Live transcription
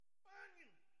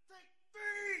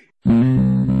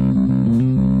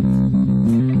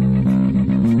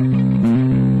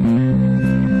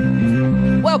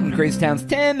Crazy Town's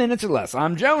 10 Minutes or Less.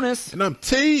 I'm Jonas. And I'm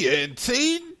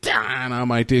TNT Don. I'm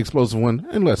Mike, the explosive one.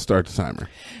 And let's start the timer.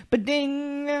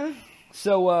 Ba-ding.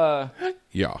 So,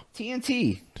 yeah.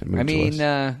 TNT. I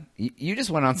mean, you just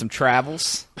went on some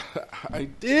travels. I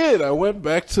did. I went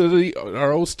back to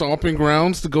our old stomping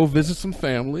grounds to go visit some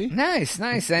family. Nice.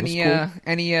 Any cool.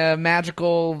 any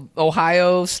magical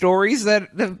Ohio stories that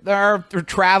are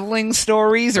traveling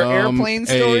stories or airplane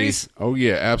stories? Oh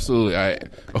yeah, absolutely.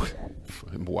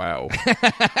 Wow.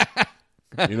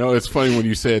 You know, it's funny when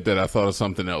you said that. I thought of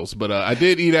something else, but I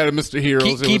did eat out of Mr.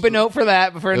 Hero's. Keep a note for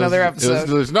that for another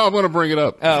episode. No, I'm going to bring it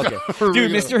up. Oh, okay.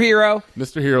 Dude, Mr. Hero.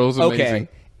 Mr. Hero's amazing. Okay.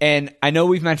 And I know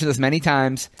we've mentioned this many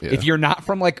times. Yeah. If you're not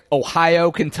from like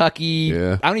Ohio, Kentucky,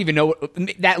 I don't even know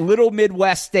that little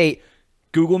Midwest state,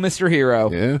 Google Mr. Hero.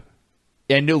 Yeah.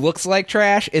 And it looks like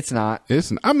trash. It's not.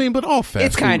 I mean, but all fast food.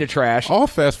 It's kind of trash. All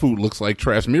fast food looks like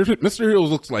trash. Mr. Heroes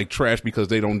looks like trash because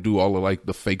they don't do all of like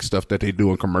the fake stuff that they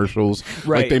do in commercials.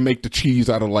 Right. Like they make the cheese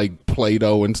out of like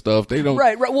Play-Doh and stuff. They don't.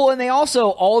 Right. Well, and they also,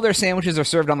 all their sandwiches are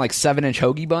served on like 7-inch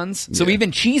hoagie buns. So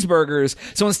even cheeseburgers.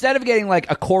 So instead of getting like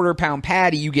a 1/4 pound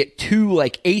patty, you get 2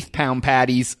 like 1/8 pound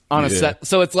patties on a set.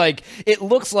 So it's like, it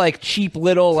looks like cheap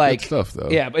little like. Good stuff though.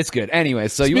 Yeah, but it's good. Anyway,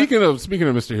 so speaking of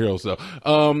Mr. Heroes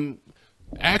though,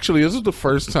 actually, this is the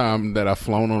first time that I've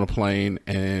flown on a plane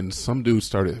and some dude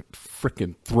started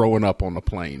freaking throwing up on the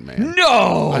plane, man.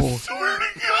 No! I swear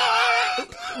to God!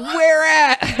 Where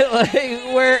at?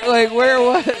 Where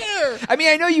what? I mean,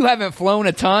 I know you haven't flown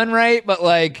a ton, right? But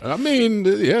like... I mean,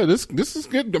 yeah, this is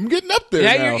good. I'm getting up there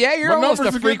now. You're almost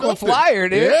a frequent flyer,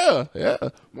 dude. Yeah.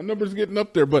 My number's getting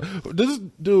up there. But this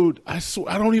dude, I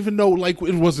swear, I don't even know, like,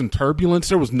 it wasn't turbulence.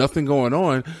 There was nothing going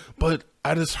on. But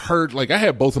I just heard, like, I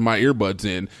had both of my earbuds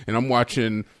in, and I'm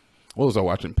watching, what was I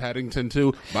watching? Paddington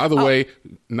 2. By the way,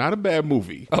 not a bad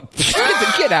movie. Oh,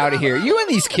 get out of here. You and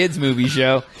these kids' movies,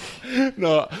 Joe.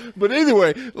 No, but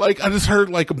anyway, like, I just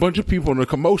heard, like, a bunch of people in a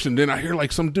commotion. Then I hear,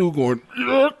 like, some dude going,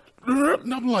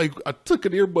 and I'm like, I took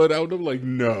an earbud out, and I'm like,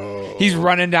 no. He's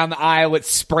running down the aisle,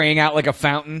 it's spraying out like a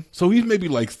fountain. So he's maybe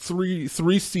like three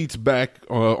seats back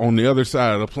on the other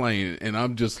side of the plane, and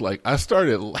I'm just like, I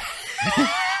started laughing.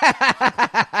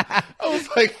 I was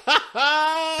like, ha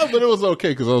ha, but it was okay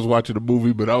because I was watching a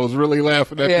movie, but I was really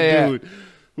laughing at the dude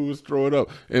who was throwing up.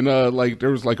 And like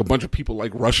there was like a bunch of people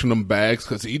like rushing them bags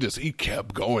because he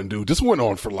kept going, dude. This went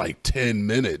on for like 10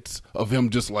 minutes of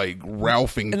him just like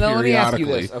ralphing periodically. Let me ask you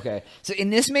this. Okay, so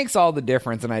and this makes all the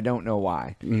difference, and I don't know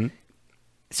why. Mm-hmm.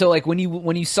 So like when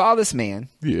you saw this man,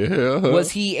 was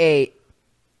he a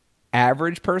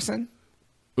average person?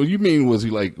 Well, you mean was he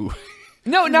like?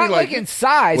 No, not like in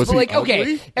size, but like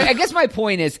ugly? Okay. I guess my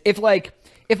point is if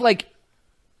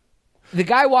the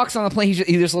guy walks on the plane, he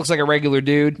just looks like a regular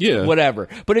dude. Yeah. Whatever.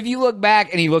 But if you look back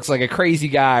and he looks like a crazy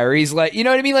guy, or he's like, you know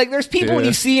what I mean? Like, there's people when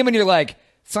you see him and you're like,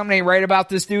 something ain't right about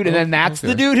this dude, and then that's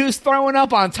the dude who's throwing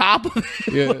up on top of it.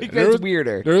 Yeah. Like, that's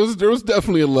weirder. There was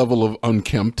definitely a level of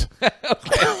unkempt.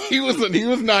 He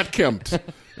was not kempt.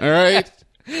 All right.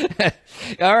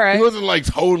 All right. He wasn't like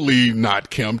totally not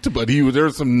kempt, but there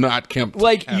was some not kempt.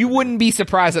 Like happening. You wouldn't be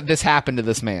surprised if this happened to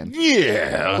this man.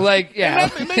 Yeah. Like, yeah.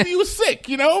 Maybe he was sick,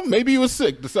 you know? Maybe he was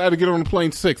sick. Decided to get on the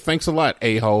plane sick. Thanks a lot,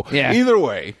 a-hole. Yeah. Either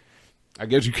way, I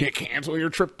guess you can't cancel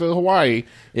your trip to Hawaii.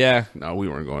 Yeah. No, we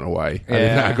weren't going to Hawaii. I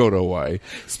did not go to Hawaii.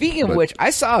 Speaking of which, I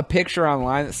saw a picture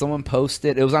online that someone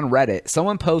posted. It was on Reddit.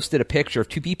 Someone posted a picture of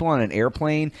 2 people on an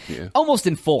airplane, almost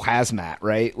in full hazmat,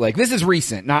 right? Like, this is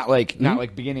recent, not like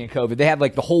beginning of COVID. They had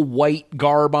like the whole white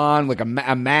garb on, like a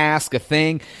mask, a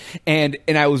thing. And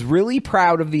I was really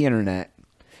proud of the internet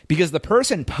because the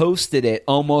person posted it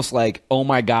almost like, oh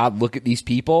my God, look at these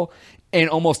people. And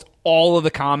almost all of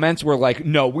the comments were like,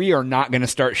 "No, we are not going to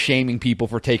start shaming people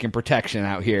for taking protection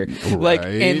out here."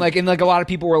 Right. Like a lot of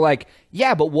people were like,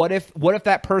 "Yeah, but what if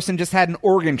that person just had an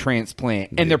organ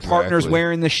transplant and their partner's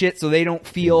wearing the shit so they don't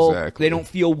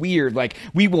feel weird? Like,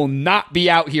 we will not be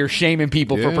out here shaming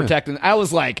people for protecting." I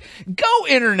was like, "Go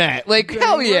internet!" Like,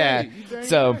 hell yeah!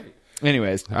 So.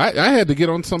 Anyways, I had to get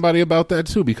on somebody about that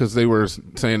too because they were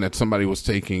saying that somebody was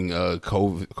taking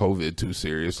COVID too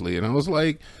seriously, and I was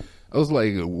like,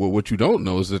 well, what you don't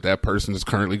know is that person is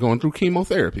currently going through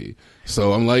chemotherapy.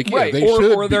 So I'm like, right. They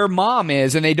should or their mom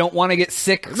is, and they don't want to get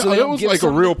sick. No, so it was like a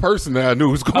real person that I knew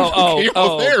was going through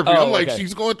chemotherapy. I'm like,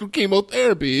 she's going through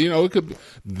chemotherapy. You know,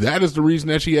 that is the reason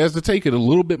that she has to take it a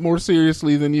little bit more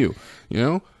seriously than you. You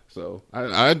know. So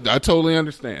I totally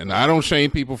understand. I don't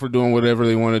shame people for doing whatever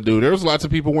they want to do. There was lots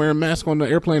of people wearing masks on the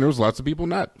airplane. There was lots of people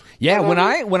not. Yeah, when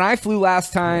I flew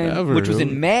last time, which was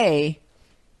in May,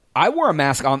 I wore a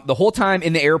mask on the whole time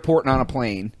in the airport and on a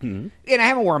plane. Mm-hmm. And I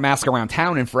haven't worn a mask around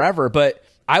town in forever, but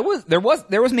there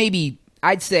was maybe,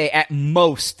 I'd say at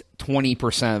most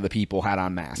 20% of the people had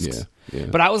on masks. Yeah.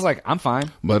 But I was like, I'm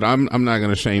fine. But I'm not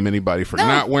going to shame anybody for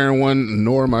not wearing one,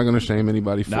 nor am I going to shame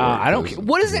anybody for it. I don't care.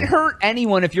 What does it hurt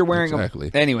anyone if you're wearing exactly.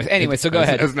 them? Anyway, so go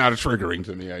ahead. It's not triggering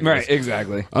to me, I guess. Right,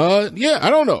 exactly. Yeah, I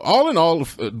don't know. All in all,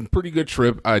 a pretty good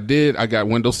trip. I got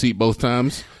window seat both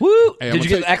times. Woo! Hey, did you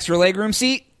get the extra legroom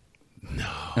seat? No.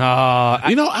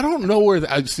 I don't know where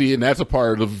I see, and that's a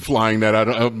part of flying that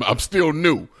I'm still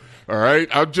new. All right,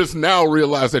 I've just now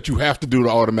realized that you have to do the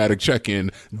automatic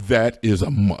check-in. That is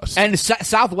a must. And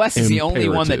Southwest is the only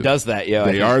one that does that. Yeah,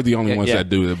 they are the only ones that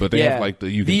do it, but they have like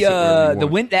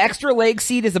the extra leg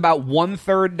seat is about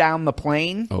 1/3 down the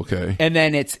plane. Okay, and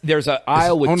then there's an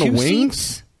aisle with two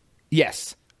seats.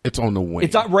 Yes. It's on the wing.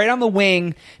 It's right on the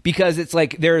wing because it's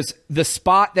like there's the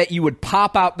spot that you would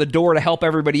pop out the door to help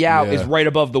everybody out is right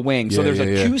above the wing. So there's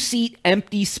a 2-seat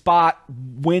empty spot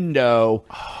window,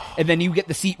 and then you get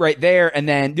the seat right there. And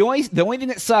then the only thing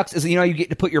that sucks is you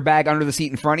get to put your bag under the seat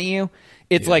in front of you.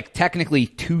 It's like technically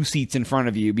 2 seats in front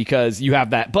of you because you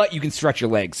have that, but you can stretch your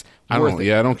legs. I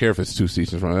don't care if it's 2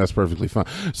 seats in front. That's perfectly fine.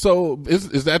 So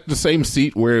is that the same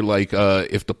seat where like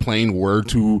if the plane were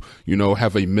to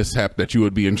have a mishap that you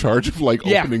would be in charge of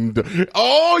opening the?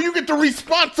 Oh, you get the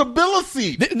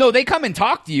responsibility. No, they come and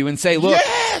talk to you and say, "Look,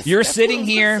 you're sitting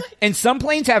here." And some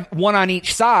planes have one on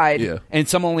each side, and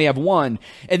some only have one.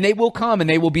 And they will come and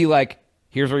they will be like,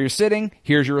 "Here's where you're sitting.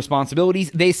 Here's your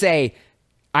responsibilities." They say,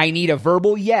 I need a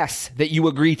verbal yes that you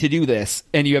agree to do this,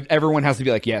 and everyone has to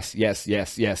be like yes.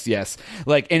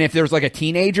 Like, and if there's like a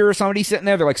teenager or somebody sitting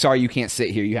there, they're like, "Sorry, you can't sit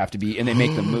here. You have to be," and they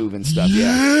make them move and stuff.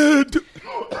 Yeah,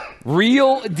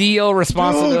 real deal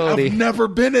responsibility. Dude, I've never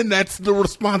been in. That's the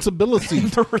responsibility.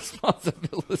 The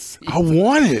responsibility. I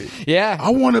want it. Yeah,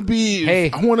 I want to be.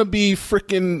 Hey, I want to be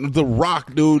freaking The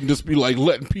Rock, dude, and just be like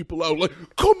letting people out. Like,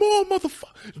 come on,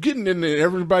 motherfucker, getting in there.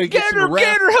 Everybody gets in the raft.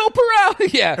 Get her, help her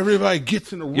out. Yeah, everybody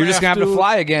gets in the raft. You're just gonna have to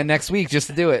fly again next week just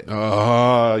to do it.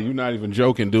 You're not even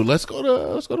joking, dude. Let's go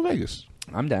to Vegas.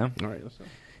 I'm down. All right, let's go.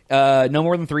 No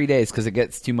more than 3 days because it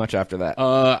gets too much after that.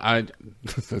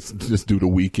 Let's just do the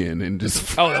weekend and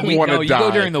just the week. No, you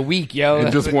go during the week, yo. And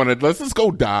let's just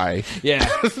go die. Yeah,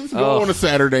 let's just go on a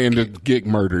Saturday and just get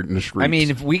murdered in the streets. I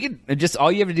mean, if we could, just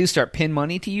all you have to do is start pin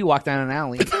money to you, walk down an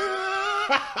alley.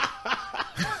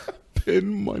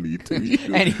 Pin money to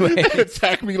you. Anyway,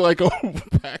 attack me like a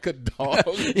pack of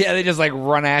dogs. Yeah, they just like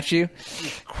run at you.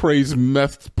 Crazy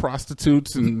meth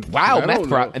prostitutes and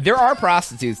there are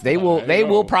prostitutes. They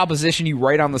will proposition you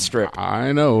right on the strip.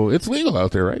 I know it's legal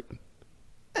out there, right?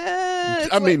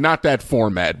 I mean, not that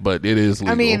format, but it is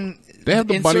legal. I mean, they have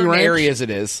the in bunny certain ranch. areas.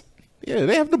 It is. Yeah,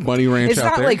 they have the bunny ranch out there.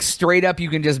 It's not like straight up you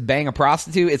can just bang a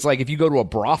prostitute. It's like if you go to a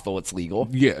brothel, it's legal.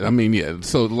 Yeah, I mean, yeah.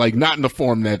 So, like, not in the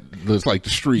form that there's like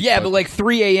the street. Yeah, but like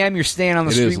 3 a.m., you're standing on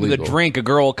the street with a drink. A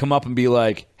girl will come up and be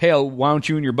like, "Hey, why don't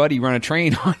you and your buddy run a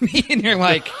train on me?" And you're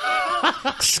like,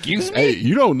 "Excuse me." Hey,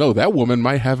 you don't know that woman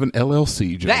might have an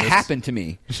LLC. Jonas. That happened to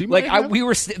me. We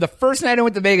were the first night I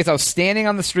went to Vegas. I was standing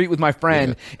on the street with my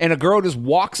friend, and a girl just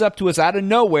walks up to us out of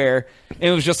nowhere, and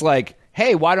it was just like,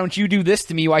 "Hey, why don't you do this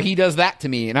to me while he does that to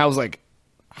me?" And I was like,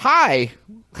 "Hi,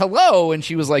 hello." And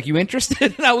she was like, "You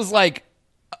interested?" And I was like,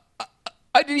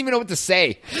 I didn't even know what to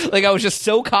say. Like, I was just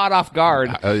so caught off guard.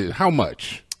 How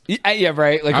much? Yeah,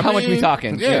 right. Like, how much we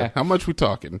talking? Yeah, how much we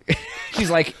talking? She's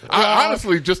like,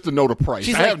 honestly, just to know the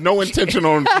price. I have no intention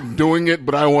on doing it,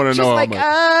 but I want to know how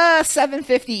much.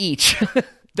 $7.50 each.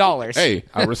 Dollars. Hey,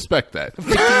 I respect that.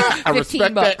 I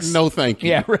respect that. No, thank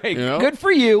you. Yeah, right. Good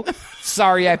for you.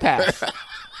 Sorry, I passed.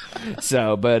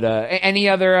 So, but any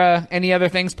other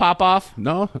things pop off?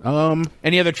 No.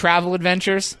 Any other travel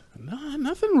adventures? No,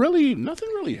 nothing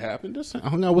really happened. Just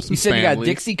hung out with some. You said family. You got a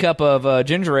Dixie cup of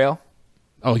ginger ale.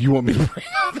 Oh, you want me to bring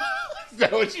up? Is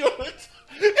that what you want?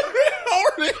 We're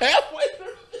already halfway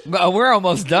through. We're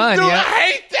almost done. Dude, yeah. I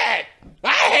hate that. I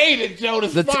hate it,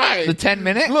 Jonas. Fine. The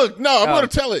 10-minute? Look, no, I'm going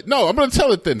to tell it. No, I'm going to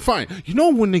tell it then. Fine. You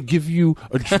know when they give you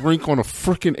a drink on a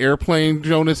freaking airplane,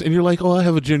 Jonas, and you're like, "Oh, I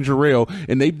have a ginger ale,"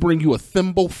 and they bring you a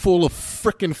thimble full of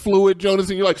freaking fluid, Jonas,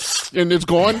 and you're like, and it's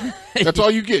gone? That's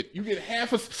all you get. You get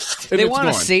half of and they it's want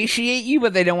to gone. satiate you,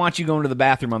 but they don't want you going to the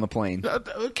bathroom on the plane.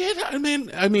 Okay, you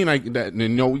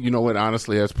know what?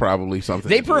 Honestly, that's probably something.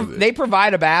 They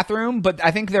provide a bathroom, but I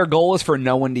think their goal is for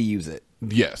no one to use it.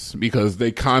 Yes, because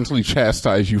they constantly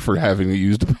chastise you for having to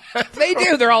use the bathroom. They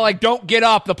do. They're all like, "Don't get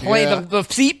up. The plane, the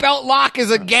seatbelt lock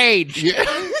is engaged." Yeah,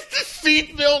 the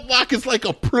seatbelt lock is like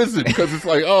a prison because it's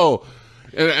like, oh,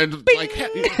 And like,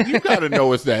 you got to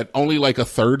know is that only like a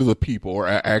third of the people are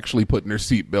actually putting their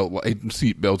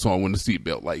seatbelts on when the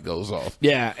seatbelt light goes off.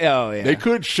 Yeah. Oh, yeah. They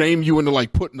could shame you into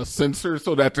like putting a sensor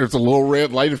so that there's a little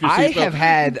red light if your seatbelt. I have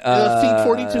had seat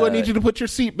 42. I need you to put your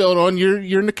seatbelt on.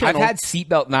 You're in the kennel. I've had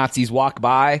seatbelt Nazis walk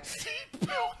by,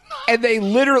 and they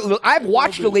literally. I've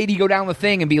watched a lady go down the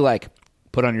thing and be like,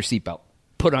 "Put on your seatbelt.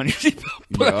 Put on your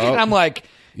seatbelt." And I'm like.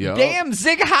 Yep. Damn,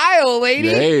 Zig Heil, lady.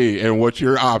 Hey, and what's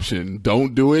your option?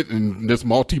 Don't do it, and this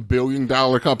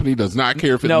multi-billion-dollar company does not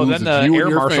care if it loses you and your family. No, then the air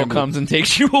marshal comes and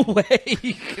takes you away.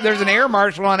 There's an air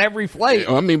marshal on every flight.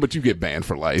 I mean, but you get banned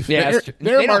for life. Yeah, the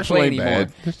air marshal ain't anymore.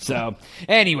 bad. So,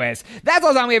 anyways, that's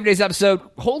all the time we have for today's episode.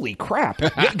 Holy crap. Go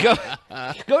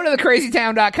to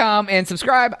thecrazytown.com and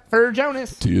subscribe for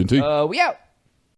Jonas. TNT. We out.